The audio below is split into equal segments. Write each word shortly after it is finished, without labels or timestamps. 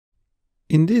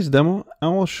In this demo, I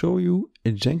will show you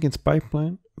a Jenkins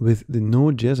pipeline with the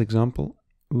Node.js example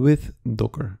with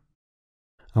Docker.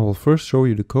 I will first show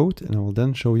you the code and I will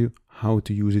then show you how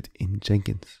to use it in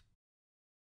Jenkins.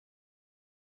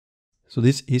 So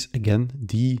this is again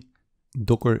the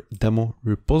Docker demo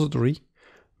repository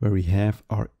where we have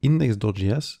our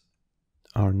index.js,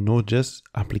 our Node.js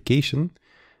application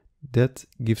that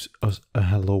gives us a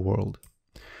hello world.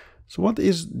 So what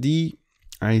is the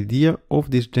idea of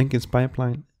this Jenkins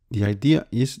pipeline? The idea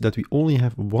is that we only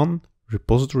have one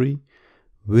repository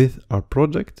with our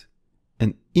project,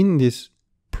 and in this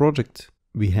project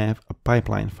we have a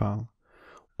pipeline file,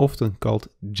 often called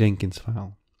Jenkins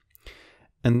file.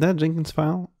 And that Jenkins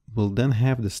file will then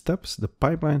have the steps, the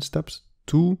pipeline steps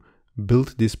to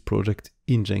build this project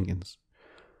in Jenkins.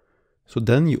 So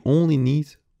then you only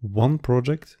need one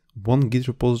project, one Git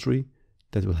repository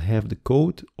that will have the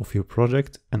code of your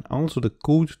project and also the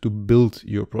code to build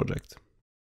your project.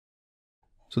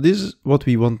 So this is what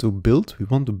we want to build. We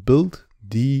want to build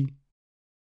the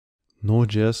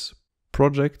Node.js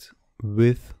project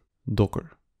with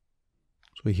Docker.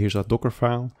 So here's our Docker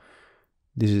file.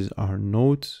 This is our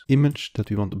Node image that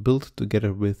we want to build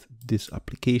together with this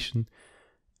application,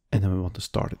 and then we want to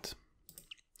start it.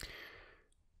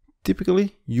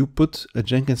 Typically, you put a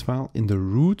Jenkins file in the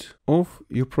root of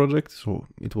your project. So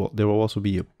there will also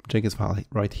be a Jenkins file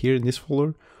right here in this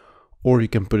folder, or you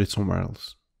can put it somewhere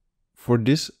else. For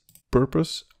this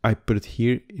purpose, I put it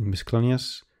here in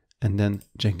miscellaneous and then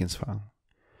Jenkins file.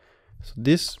 So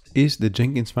this is the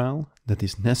Jenkins file that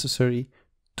is necessary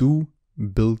to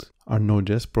build our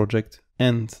Node.js project,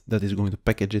 and that is going to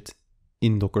package it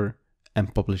in Docker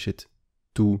and publish it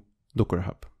to Docker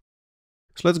Hub.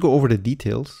 So let's go over the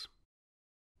details.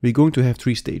 We're going to have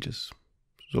 3 stages.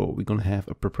 So we're going to have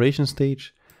a preparation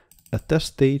stage, a test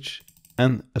stage,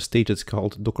 and a stage that's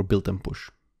called Docker build and push.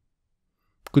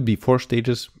 Could be 4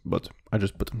 stages, but I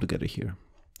just put them together here.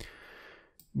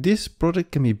 This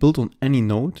project can be built on any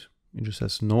node. It just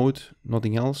says node,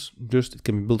 nothing else. Just it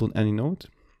can be built on any node.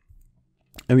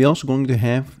 And we're also going to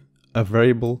have a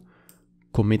variable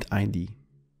commit ID.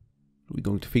 We're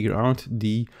going to figure out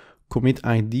the commit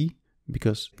ID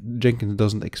because Jenkins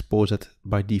doesn't expose it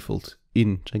by default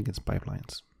in Jenkins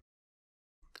pipelines.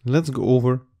 Let's go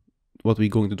over what we're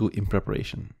going to do in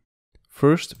preparation.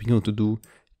 First, we're going to do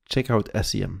checkout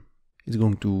SEM. It's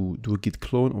going to do a git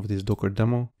clone of this Docker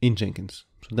demo in Jenkins.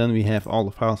 So then we have all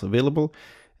the files available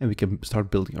and we can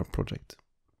start building our project.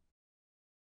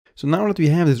 So now that we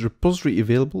have this repository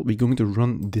available, we're going to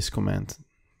run this command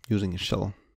using a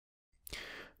shell.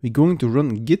 We're going to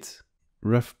run git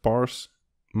ref parse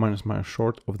 --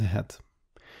 short of the head.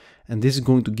 And this is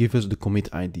going to give us the commit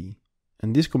ID.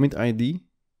 And this commit ID,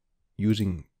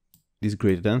 using this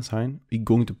greater than sign, we're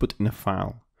going to put in a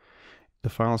file. The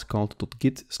file is called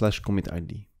 .git/commit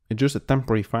ID. It's just a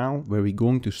temporary file where we're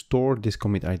going to store this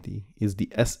commit ID. It's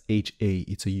the SHA,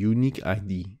 it's a unique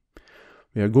ID.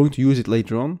 We are going to use it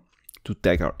later on to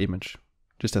tag our image,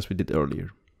 just as we did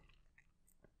earlier.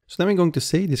 So then we're going to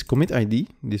say this commit ID,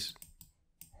 this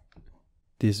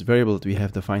variable that we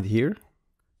have defined here,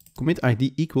 commit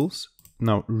ID equals,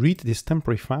 now read this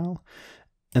temporary file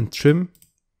and trim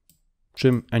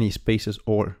any spaces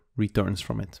or returns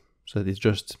from it. So that it's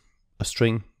just a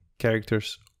string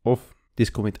characters of this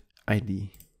commit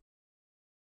ID.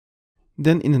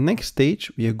 Then in the next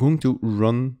stage, we are going to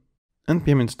run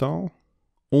npm install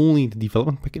only the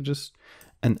development packages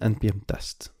and npm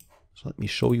test. So let me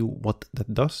show you what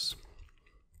that does.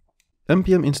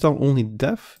 npm install only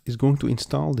dev is going to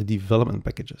install the development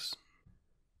packages.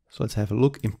 So let's have a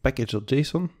look in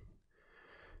package.json.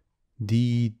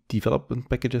 The development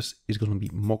packages is going to be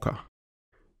Mocha.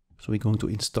 So we're going to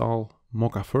install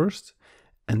Mocha first,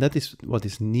 and that is what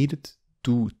is needed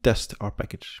to test our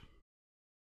package.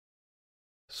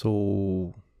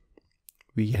 So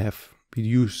we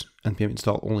use npm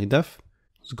install only dev.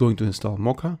 It's going to install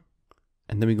Mocha,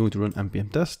 and then we're going to run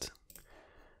npm test.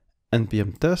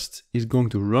 npm test is going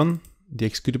to run the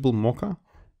executable Mocha,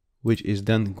 which is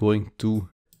then going to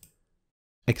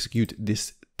execute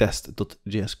this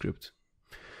test.js script.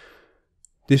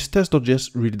 This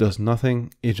test.js really does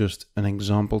nothing. It's just an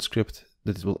example script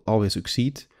that will always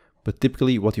succeed. But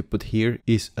typically what you put here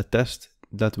is a test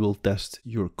that will test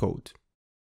your code.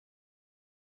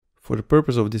 For the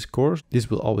purpose of this course, this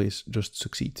will always just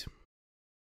succeed.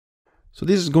 So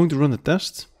this is going to run the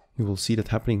test. You will see that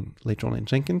happening later on in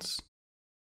Jenkins.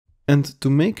 And to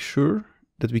make sure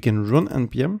that we can run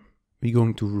npm, we're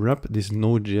going to wrap this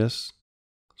Node.js.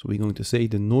 So we're going to say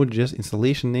the Node.js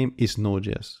installation name is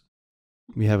Node.js.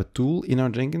 We have a tool in our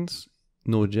Jenkins,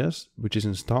 Node.js, which is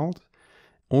installed.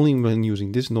 Only when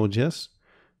using this Node.js,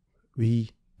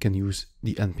 we can use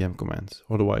the npm command.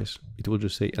 Otherwise, it will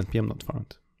just say npm not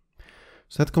found.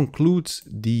 So that concludes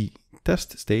the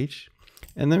test stage.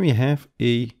 And then we have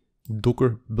a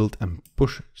Docker build and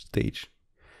push stage.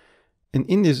 And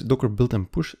in this Docker build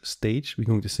and push stage, we're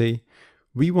going to say,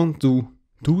 we want to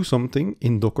do something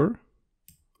in Docker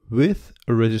with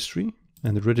a registry.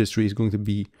 And the registry is going to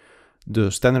be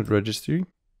the standard registry,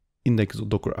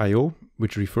 index.docker.io,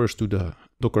 which refers to the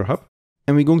Docker Hub.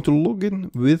 And we're going to log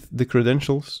in with the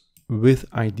credentials with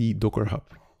ID Docker Hub.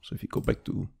 So if you go back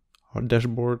to our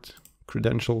dashboard,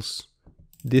 credentials,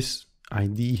 this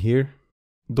ID here,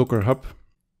 Docker Hub,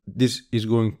 this is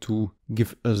going to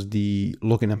give us the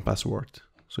login and password.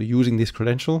 So using this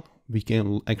credential, we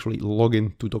can actually log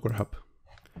in to Docker Hub.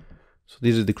 So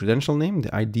this is the credential name,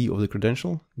 the ID of the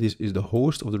credential. This is the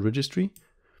host of the registry.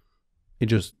 It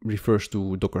just refers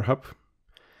to Docker Hub.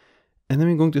 And then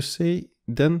we're going to say,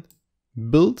 then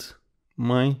build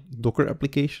my Docker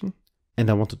application. And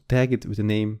I want to tag it with the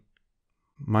name,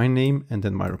 my name, and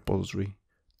then my repository,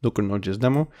 Docker NodeJS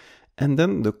demo, and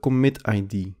then the commit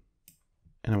ID.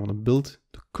 And I want to build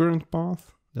the current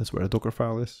path. That's where the Docker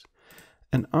file is.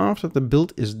 And after the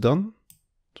build is done,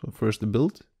 so first the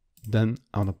build, then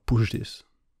I want to push this.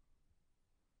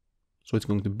 So it's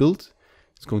going to build,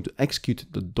 it's going to execute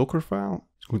the Docker file,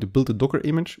 it's going to build the Docker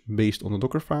image based on the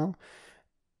Docker file,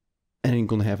 and you're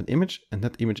going to have an image, and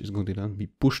that image is going to then be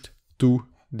pushed to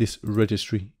this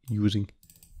registry using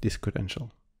this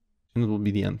credential. And it will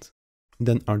be the end.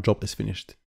 Then our job is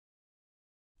finished.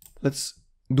 Let's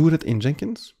do that in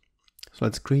Jenkins. So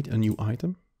let's create a new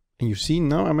item. And you see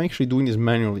now I'm actually doing this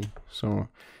manually. So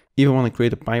if I want to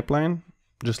create a pipeline,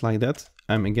 just like that,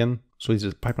 I'm again, so this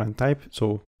is a pipeline type.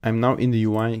 So I'm now in the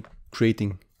UI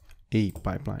creating a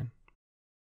pipeline.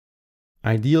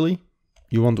 Ideally,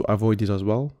 you want to avoid this as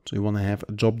well. So you want to have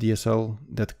a job DSL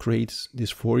that creates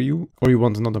this for you, or you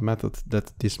want another method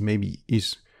that this maybe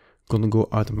is going to go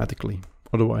automatically.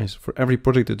 Otherwise, for every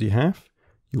project that you have,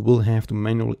 you will have to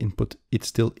manually input it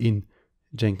still in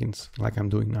Jenkins, like I'm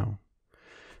doing now.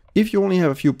 If you only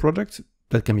have a few projects,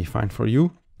 that can be fine for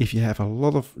you. If you have a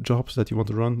lot of jobs that you want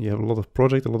to run, you have a lot of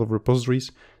projects, a lot of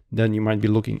repositories, then you might be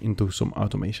looking into some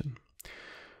automation.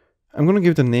 I'm going to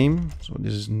give it a name. So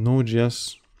this is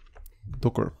Node.js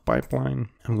Docker pipeline.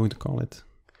 I'm going to call it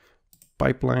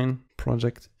pipeline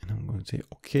project, and I'm going to say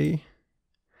okay.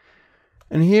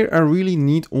 And here I really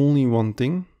need only one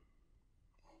thing.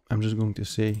 I'm just going to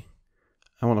say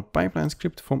I want a pipeline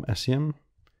script from SCM.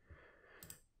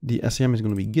 The SCM is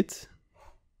going to be Git.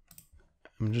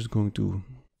 I'm just going to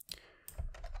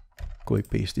copy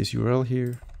paste this URL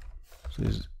here. So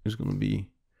this is going to be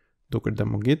Docker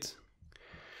demo Git.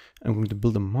 I'm going to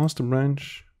build a master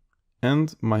branch,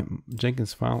 and my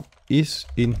Jenkins file is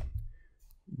in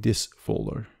this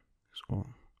folder. So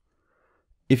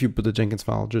if you put the Jenkins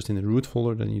file just in the root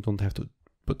folder, then you don't have to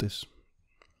put this.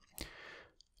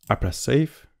 I press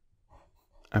save.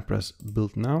 I press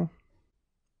build now.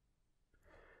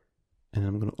 And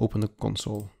I'm going to open the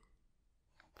console.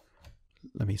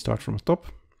 Let me start from the top.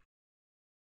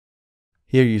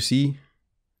 Here you see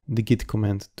the git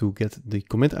command to get the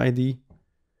commit ID,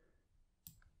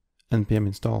 npm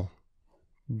install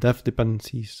dev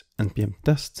dependencies, npm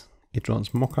test. It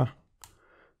runs Mocha.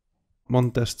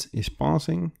 One test is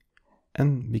passing,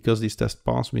 and because these tests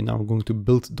pass, we're now going to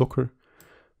build Docker.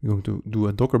 We're going to do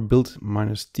a Docker build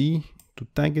 -t to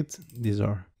tag it. These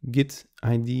are git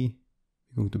ID.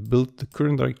 We're going to build the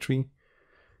current directory.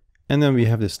 And then we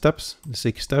have the steps, the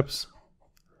 6 steps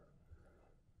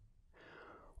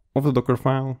of the Docker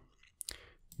file.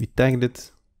 We tagged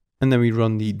it, and then we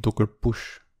run the Docker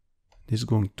push. This is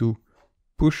going to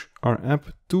push our app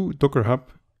to Docker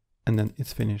Hub, and then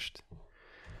it's finished.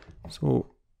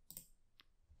 So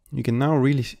you can now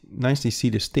really nicely see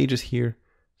the stages here.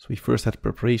 So we first had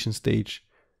preparation stage,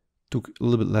 took a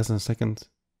little bit less than a second,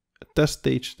 a test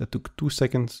stage that took 2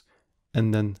 seconds,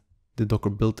 and then the Docker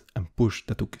build and push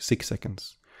that took 6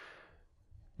 seconds.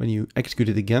 When you execute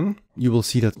it again, you will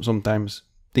see that sometimes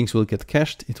things will get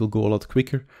cached. It will go a lot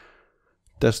quicker.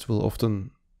 Tests will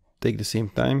often take the same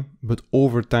time, but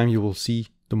over time you will see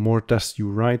the more tests you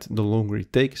write, the longer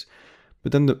it takes.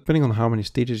 But then depending on how many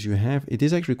stages you have, it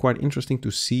is actually quite interesting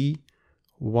to see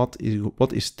what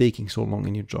is taking so long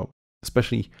in your job,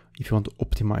 especially if you want to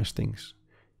optimize things.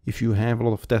 If you have a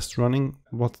lot of tests running,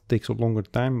 what takes a longer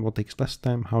time, what takes less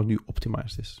time, how do you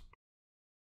optimize this?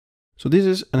 So this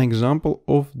is an example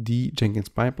of the Jenkins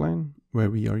pipeline where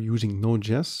we are using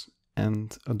Node.js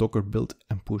and a Docker build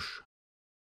and push.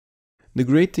 The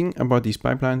great thing about these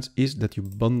pipelines is that you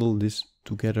bundle this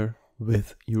together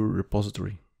with your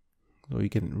repository. So you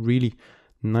can really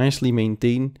nicely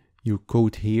maintain your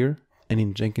code here, and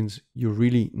in Jenkins, you're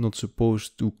really not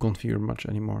supposed to configure much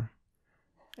anymore.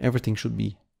 Everything should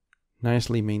be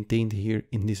nicely maintained here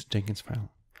in this Jenkins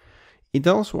file. It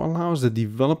also allows the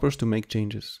developers to make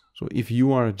changes. So if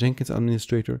you are a Jenkins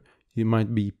administrator, you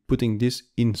might be putting this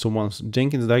in someone's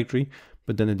Jenkins directory,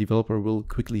 but then the developer will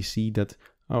quickly see that,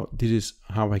 oh, this is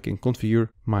how I can configure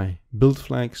my build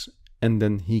flags, and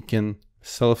then he can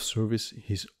self-service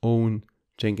his own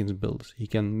Jenkins builds. He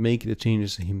can make the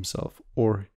changes himself,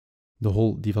 or the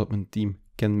whole development team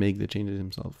can make the changes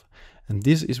himself. And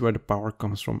this is where the power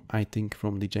comes from, I think,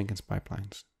 from the Jenkins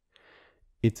pipelines.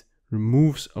 It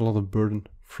removes a lot of burden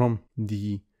from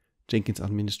the Jenkins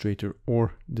administrator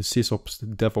or the sysops, the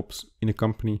DevOps in a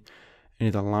company, and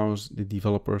it allows the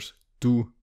developers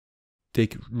to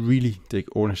really take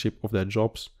ownership of their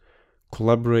jobs,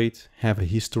 collaborate, have a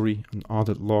history, an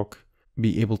audit log,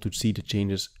 be able to see the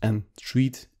changes and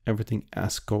treat everything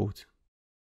as code.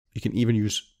 You can even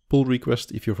use pull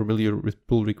request, if you're familiar with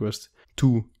pull request,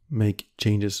 to make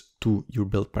changes to your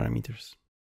build parameters.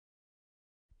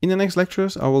 In the next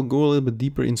lectures, I will go a little bit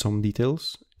deeper in some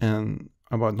details and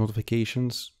about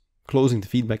notifications, closing the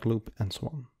feedback loop, and so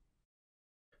on.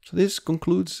 So this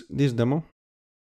concludes this demo.